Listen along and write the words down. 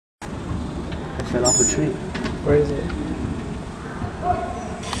fell off a tree. Where is it?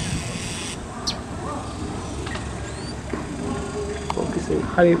 Focus it.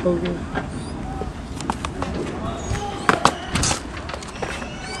 How do you focus?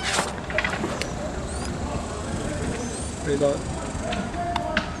 Where you going?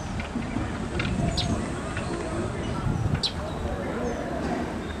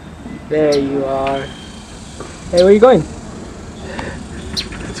 There you are. Hey, where you going?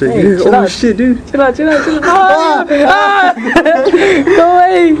 It's right Hey, here. chill Oh out. shit, dude. Chill out, chill out, chill out. Ah! Go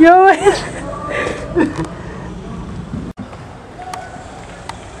away, go away.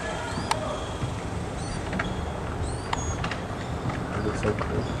 So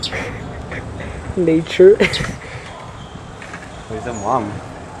cool. Nature. Where's the mom?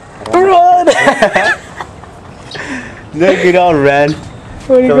 Run! Look, it all ran.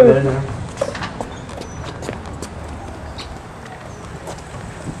 Where are you Over going? there now.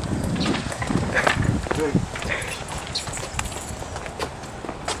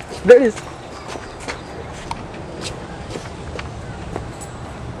 There it is.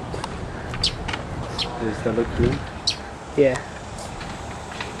 Does it still look green? Yeah.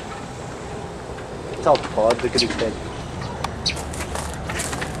 It's all pod. Look at his head.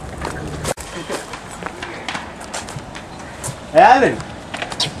 Hey, Ivan!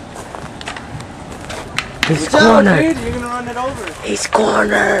 He's Watch out, cornered. dude. You're gonna run it over. He's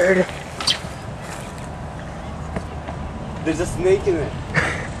cornered. There's a snake in it.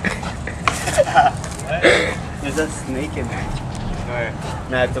 There's a snake in it. Where?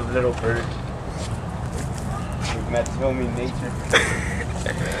 Nah, it's a little bird. Matt's filming nature.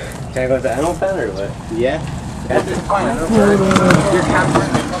 Can I go to the animal pen or what? Yeah. You're camping.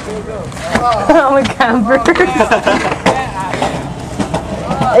 I'm a camper.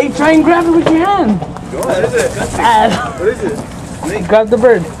 Hey, try and grab it with your hand. What is it? What is it? Snake. Grab the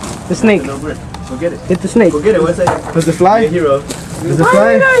bird. The snake. No bird. Go get it. Hit the snake. Go get it. What's that? Does it fly? Hero. Does it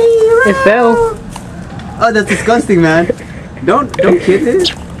fly? It fell. Oh, that's disgusting, man. Don't kiss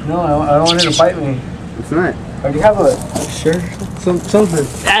it. No, I don't want it to bite me. It's not. Or do you have a shirt? Something.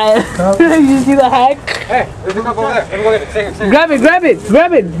 You see the hack? Hey, there's a cup over there. Let me go get it. Take it. Grab it, grab it,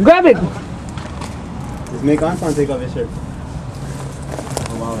 grab it, grab it. Just make Antoine take off his shirt.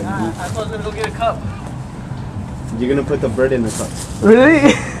 Oh, wow. I thought I was gonna go get a cup. You're gonna put the bird in the cup.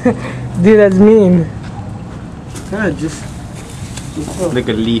 Really? Dude, that's mean. Yeah, just. Like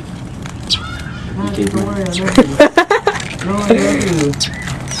a leaf. Okay, Don't worry, I love you. No, I love you.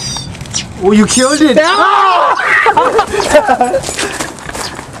 Oh, you killed it!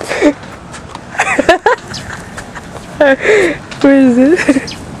 Where is it?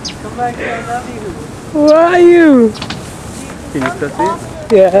 Come back here, I love you. Where are you? Can you touch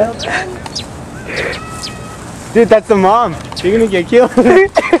it? Yeah. Dude, that's the mom. You're gonna get killed.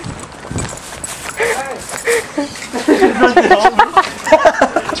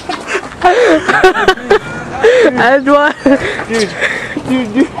 Edward. Dude.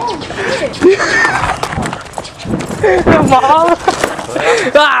 Mom.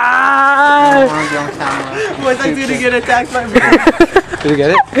 Ah! What's I gonna get attacked by bird? Did you get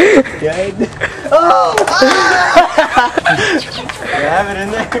it? Yeah, I did. Oh! You have it in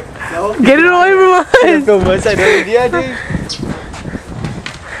there? No? Get it away from us. Let's go west side. Yeah, dude.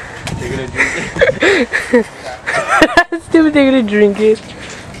 You're gonna drink it? Stupid, they're gonna drink it.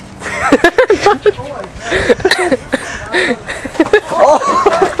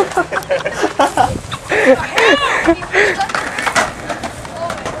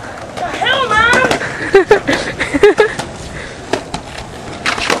 Hell, man!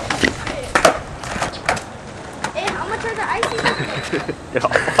 Hey, how much are the ices? Get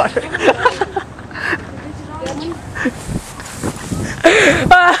off water.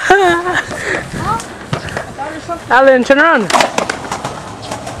 Alan, turn around.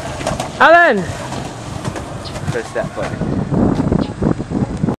 Alan! Press that button.